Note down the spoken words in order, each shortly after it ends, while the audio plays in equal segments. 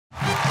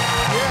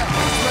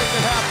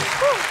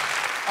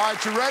All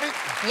right, you ready?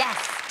 Yes.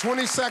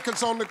 20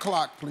 seconds on the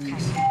clock,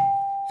 please.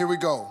 Here we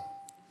go.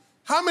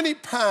 How many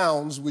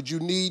pounds would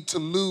you need to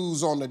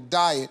lose on a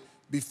diet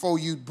before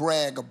you'd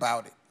brag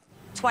about it?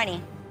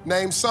 20.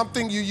 Name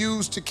something you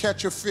use to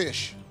catch a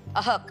fish.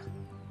 A hook.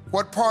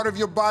 What part of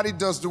your body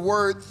does the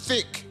word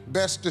thick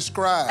best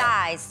describe?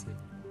 Thighs.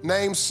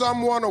 Name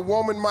someone a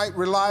woman might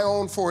rely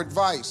on for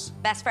advice.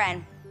 Best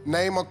friend.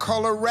 Name a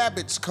color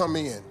rabbits come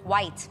in.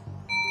 White.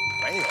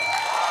 Damn.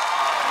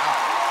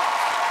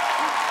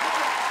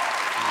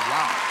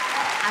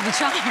 I've been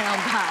trying,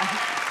 oh God.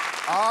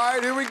 All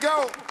right, here we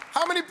go.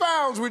 How many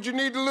pounds would you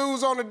need to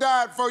lose on a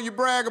diet before you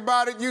brag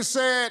about it? You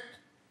said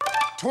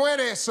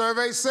 20,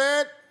 survey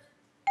said.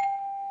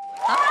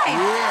 All right.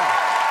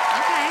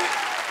 Yeah.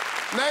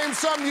 Okay. Name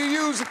something you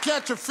use to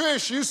catch a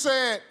fish. You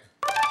said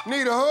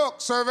need a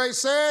hook, survey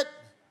said.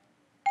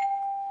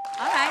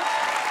 All right.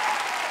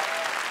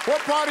 What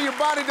part of your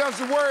body does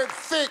the word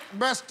thick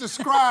best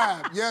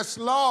describe? Yes,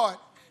 Lord.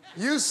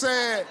 You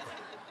said...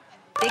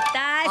 Thick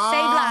thighs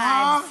save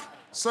lives.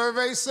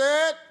 Survey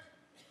said...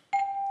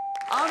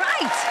 All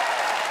right.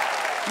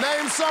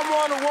 Name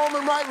someone a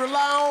woman might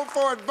rely on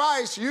for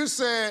advice. You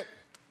said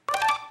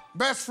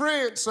best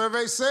friend,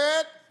 survey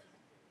said.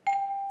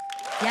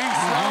 Yes,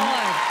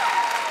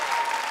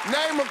 Lord.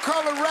 Name a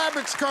color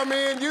rabbits come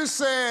in. You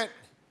said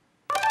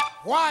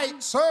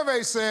white,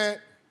 survey said.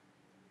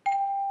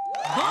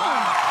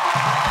 Boom.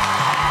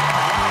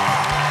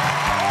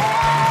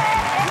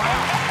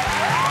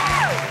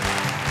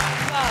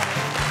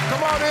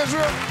 Come on,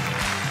 Israel.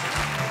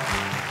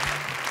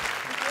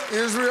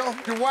 Israel,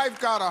 your wife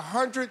got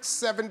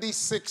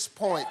 176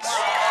 points. That's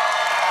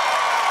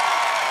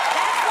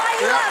why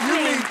you love You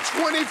me. need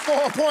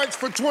 24 points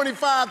for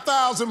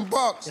 25,000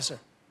 bucks. Yes, sir.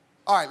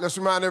 All right, let's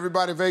remind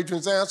everybody of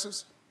Adrienne's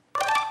answers.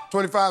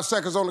 25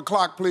 seconds on the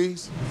clock,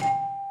 please.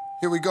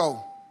 Here we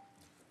go.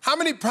 How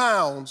many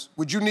pounds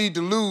would you need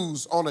to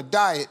lose on a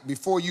diet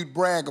before you'd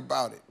brag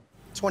about it?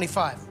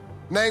 25.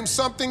 Name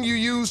something you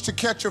use to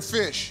catch a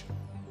fish.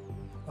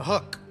 A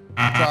hook.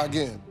 Try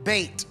again.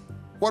 Bait.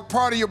 What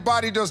part of your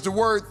body does the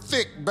word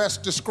thick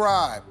best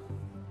describe?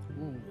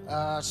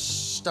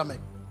 Stomach.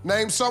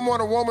 Name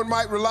someone a woman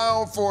might rely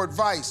on for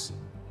advice.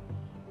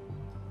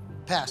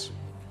 Pass.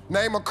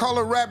 Name a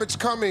color rabbits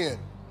come in.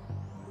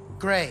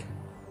 Gray.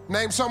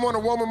 Name someone a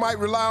woman might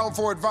rely on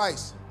for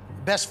advice.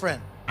 Best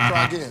friend.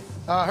 Try again.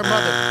 Her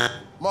mother.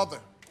 Mother.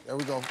 There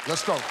we go.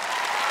 Let's go. All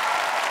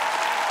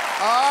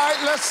right,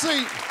 let's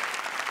see.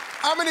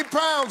 How many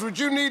pounds would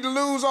you need to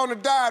lose on a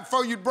diet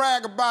before you'd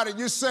brag about it?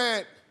 You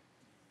said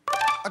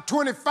a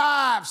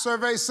 25,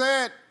 survey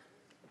said.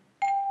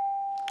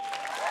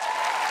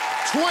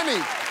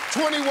 20.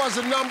 20 was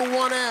the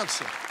 #1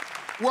 answer.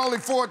 We're only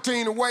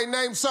 14 away.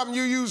 Name something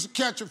you use to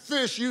catch a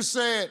fish. You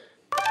said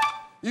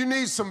you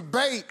need some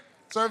bait.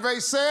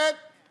 Survey said.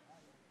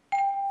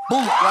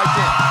 Boom, right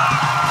there.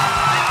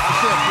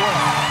 Right there, boy.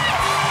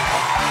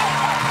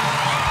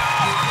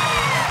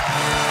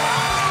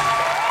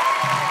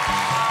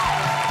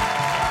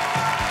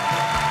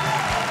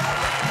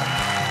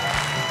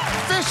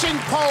 Fishing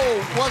pole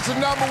was the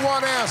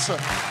 #1 answer.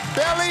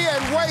 Belly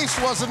and waist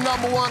was the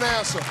 #1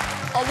 answer.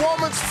 A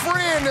woman's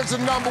friend is the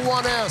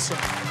 #1 answer.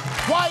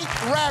 White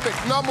rabbit,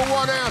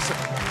 #1 answer.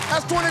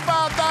 That's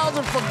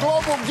 25,000 for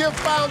Global Gift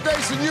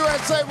Foundation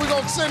USA. We're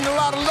gonna send a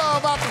lot of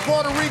love out to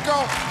Puerto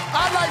Rico.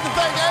 I'd like to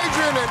thank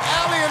Adrienne and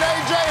Allie and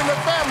AJ and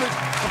their families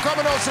for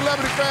coming on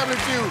Celebrity Family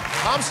Feud.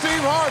 I'm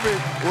Steve Harvey.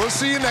 We'll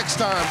see you next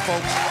time,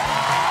 folks.